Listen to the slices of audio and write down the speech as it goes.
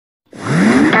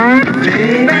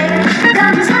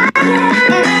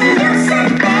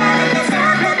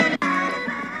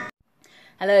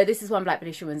Hello, this is One Black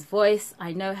British Woman's Voice.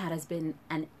 I know it has been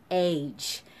an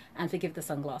age, and forgive the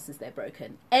sunglasses, they're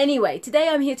broken. Anyway, today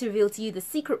I'm here to reveal to you the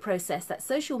secret process that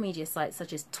social media sites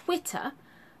such as Twitter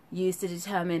use to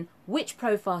determine which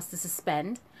profiles to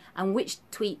suspend and which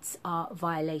tweets are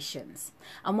violations,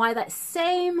 and why that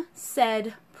same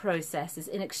said process is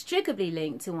inextricably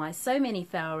linked to why so many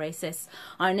feral racists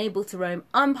are unable to roam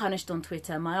unpunished on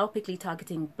Twitter, myopically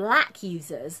targeting black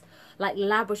users like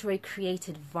laboratory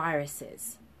created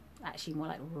viruses. Actually more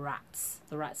like rats,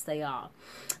 the rats they are.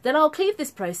 Then I'll cleave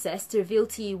this process to reveal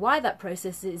to you why that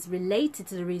process is related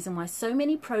to the reason why so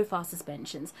many profile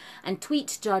suspensions and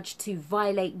tweets judged to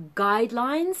violate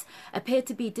guidelines appear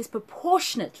to be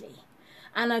disproportionately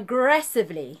and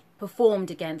aggressively performed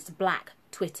against black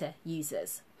Twitter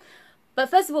users. But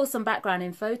first of all, some background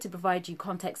info to provide you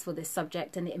context for this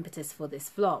subject and the impetus for this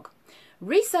vlog.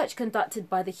 Research conducted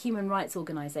by the human rights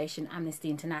organisation Amnesty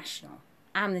International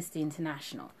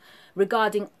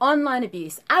regarding online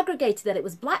abuse aggregated that it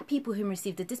was black people who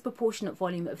received a disproportionate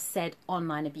volume of said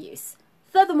online abuse.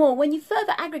 Furthermore, when you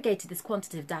further aggregated this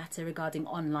quantitative data regarding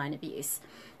online abuse,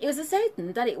 it was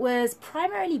ascertained that it was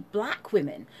primarily black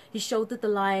women who shouldered the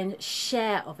lion's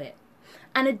share of it.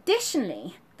 And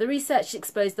additionally, the research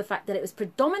exposed the fact that it was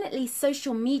predominantly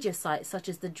social media sites such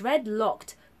as the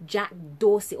dreadlocked Jack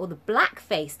Dorsey or the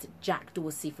black-faced Jack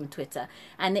Dorsey from Twitter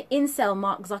and the incel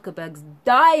Mark Zuckerberg's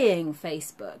dying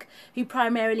Facebook who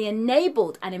primarily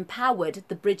enabled and empowered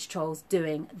the bridge trolls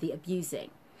doing the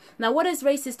abusing. Now, what has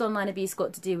racist online abuse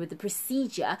got to do with the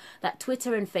procedure that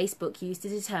Twitter and Facebook use to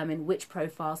determine which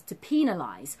profiles to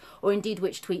penalise, or indeed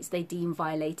which tweets they deem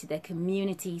violated their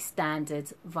community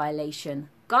standards violation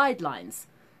guidelines,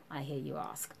 I hear you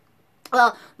ask?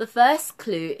 Well, the first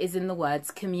clue is in the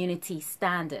words community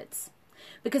standards,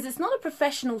 because it's not a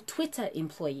professional Twitter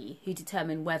employee who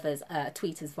determine whether a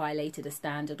tweet has violated a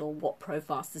standard or what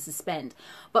profiles to suspend,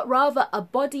 but rather a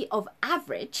body of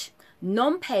average,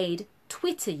 non-paid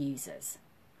Twitter users,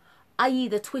 i.e.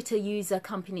 the Twitter user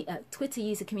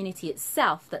community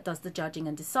itself that does the judging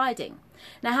and deciding.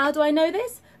 Now, how do I know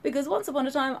this? Because once upon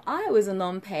a time, I was a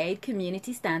non-paid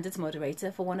community standards moderator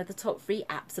for one of the top free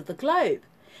apps of the globe.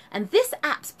 And this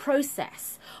app's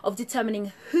process of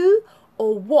determining who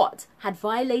or what had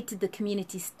violated the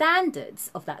community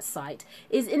standards of that site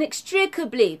is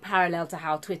inextricably parallel to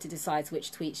how Twitter decides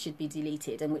which tweets should be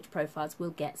deleted and which profiles will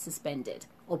get suspended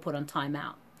or put on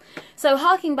timeout. So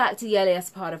harking back to the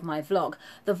earliest part of my vlog,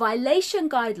 the violation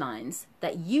guidelines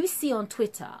that you see on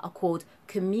Twitter are called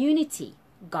community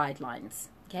guidelines.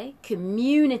 Okay,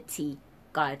 community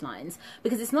guidelines,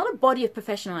 because it's not a body of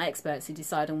professional experts who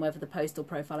decide on whether the post or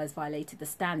profile has violated the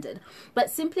standard, but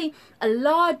simply a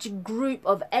large group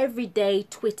of everyday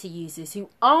Twitter users who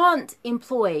aren't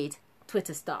employed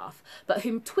Twitter staff, but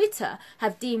whom Twitter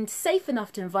have deemed safe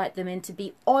enough to invite them in to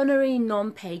be honorary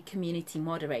non-paid community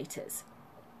moderators.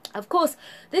 Of course,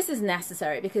 this is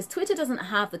necessary because Twitter doesn't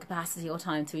have the capacity or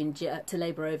time to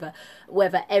labour over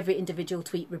whether every individual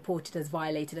tweet reported has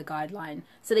violated a guideline.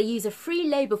 So they use a free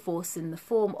labour force in the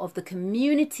form of the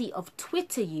community of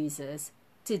Twitter users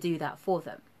to do that for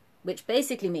them, which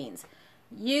basically means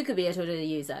you could be a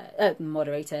Twitter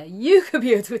moderator, you could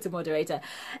be a Twitter moderator,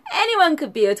 anyone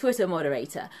could be a Twitter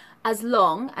moderator, as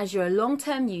long as you're a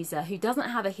long-term user who doesn't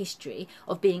have a history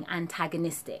of being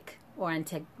antagonistic or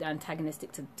antagonistic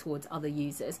towards other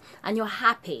users, and you're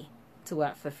happy to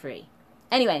work for free.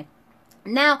 Anyway,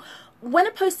 now, when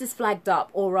a post is flagged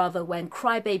up, or rather when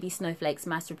crybaby snowflakes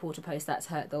mass report a post that's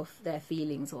hurt their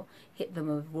feelings or hit them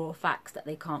with raw facts that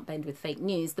they can't bend with fake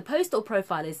news, the post or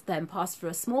profile is then passed through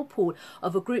a small pool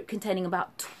of a group containing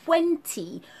about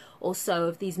 20 or so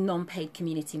of these non-paid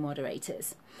community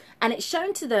moderators. And it's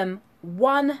shown to them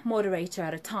one moderator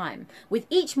at a time, with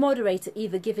each moderator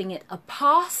either giving it a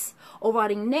pass or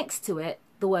writing next to it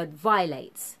the word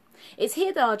violates. It's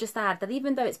here that I'll just add that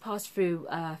even though it's passed through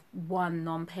one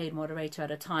non-paid moderator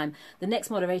at a time, the next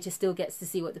moderator still gets to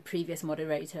see what the previous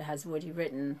moderator has already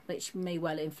written, which may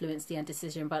well influence the end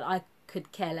decision, but I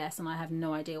could care less and I have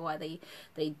no idea why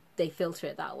they filter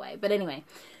it that way. But anyway,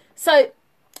 so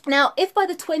now, if by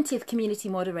the 20th community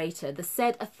moderator, the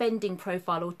said offending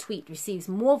profile or tweet receives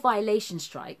more violation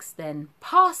strikes than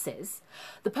passes,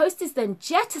 the post is then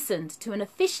jettisoned to an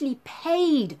officially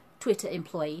paid Twitter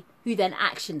employee who then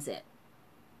actions it.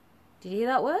 Did you hear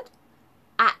that word?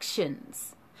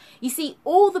 Actions. You see,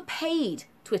 all the paid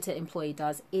Twitter employee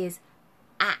does is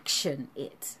action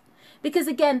it. Because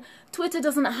again, Twitter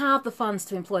doesn't have the funds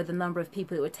to employ the number of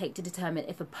people it would take to determine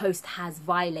if a post has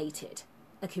violated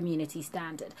a community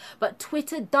standard. But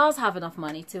Twitter does have enough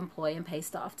money to employ and pay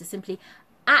staff to simply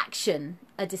action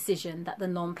a decision that the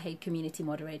non-paid community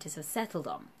moderators have settled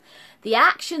on. The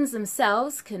actions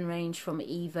themselves can range from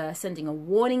either sending a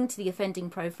warning to the offending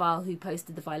profile who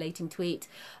posted the violating tweet,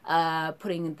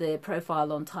 putting the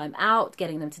profile on timeout,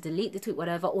 getting them to delete the tweet,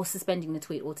 whatever, or suspending the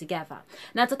tweet altogether.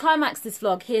 Now, to climax this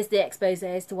vlog, here's the expose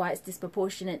as to why it's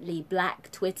disproportionately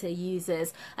black Twitter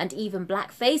users and even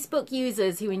black Facebook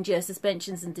users who endure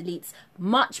suspensions and deletes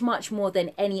much, much more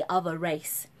than any other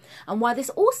race. And why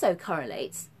this also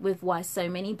correlates with why so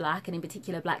many black, and in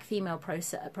particular black female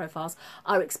profiles,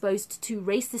 are exposed to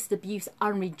racist abuse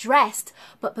unredressed,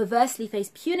 but perversely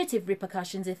face punitive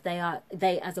repercussions if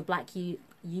they as a black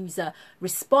user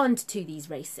respond to these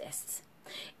racists.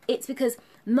 It's because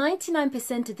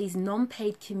 99% of these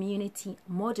non-paid community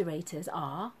moderators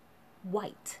are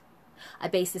white. I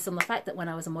base this on the fact that when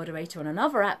I was a moderator on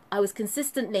another app, I was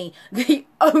consistently the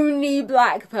only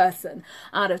black person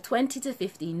out of 20 to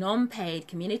 50 non-paid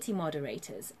community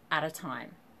moderators at a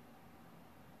time.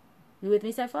 You with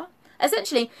me so far?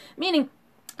 Essentially, meaning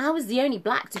I was the only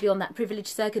black to be on that privileged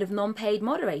circuit of non-paid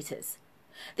moderators.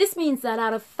 This means that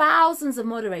out of thousands of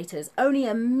moderators, only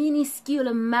a minuscule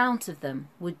amount of them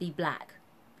would be black.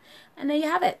 And there you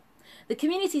have it. The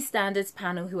community standards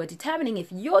panel who are determining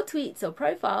if your tweets or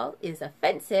profile is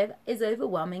offensive is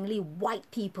overwhelmingly white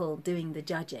people doing the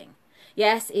judging.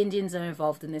 Yes, Indians are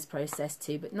involved in this process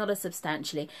too, but not as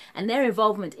substantially, and their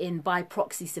involvement in by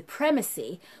proxy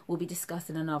supremacy will be discussed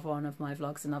in another one of my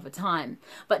vlogs another time.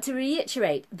 But to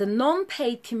reiterate, the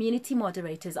non-paid community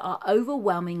moderators are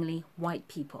overwhelmingly white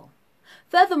people.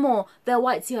 Furthermore, they're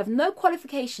whites who have no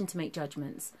qualification to make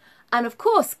judgments, and of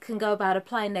course can go about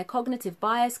applying their cognitive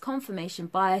bias, confirmation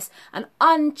bias, and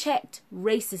unchecked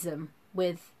racism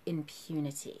with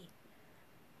impunity.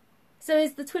 So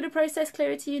is the Twitter process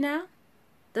clearer to you now?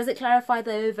 Does it clarify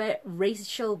the overt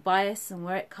racial bias and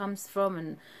where it comes from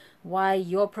and why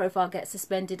your profile gets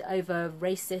suspended over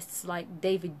racists like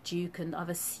David Duke and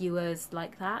other sewers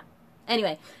like that?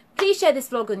 Anyway, please share this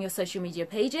vlog on your social media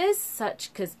pages,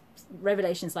 because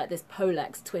revelations like this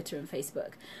poleaxe Twitter and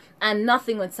Facebook. And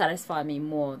nothing would satisfy me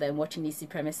more than watching these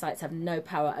supremacist sites have no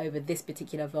power over this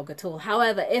particular vlog at all.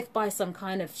 However, if by some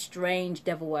kind of strange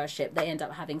devil worship they end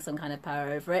up having some kind of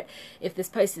power over it, if this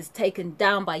post is taken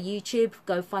down by YouTube,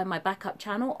 go find my backup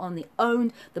channel on the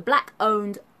black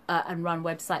owned and run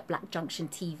website Black Junction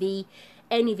TV.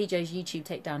 Any videos YouTube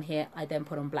take down here, I then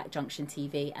put on Black Junction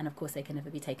TV, and of course they can never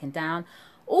be taken down.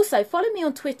 Also, follow me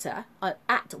on Twitter at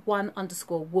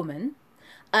 @1_woman.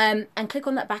 And click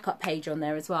on that backup page on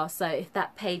there as well, so if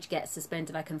that page gets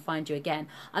suspended I can find you again.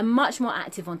 I'm much more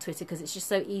active on Twitter because it's just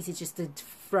so easy just to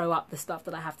throw up the stuff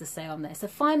that I have to say on there, so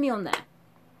find me on there.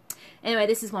 Anyway,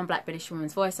 this is One Black British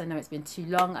Woman's Voice. I know it's been too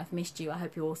long, I've missed you, I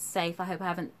hope you're all safe, I hope I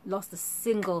haven't lost a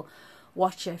single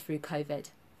watcher through COVID,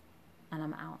 and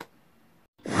I'm out.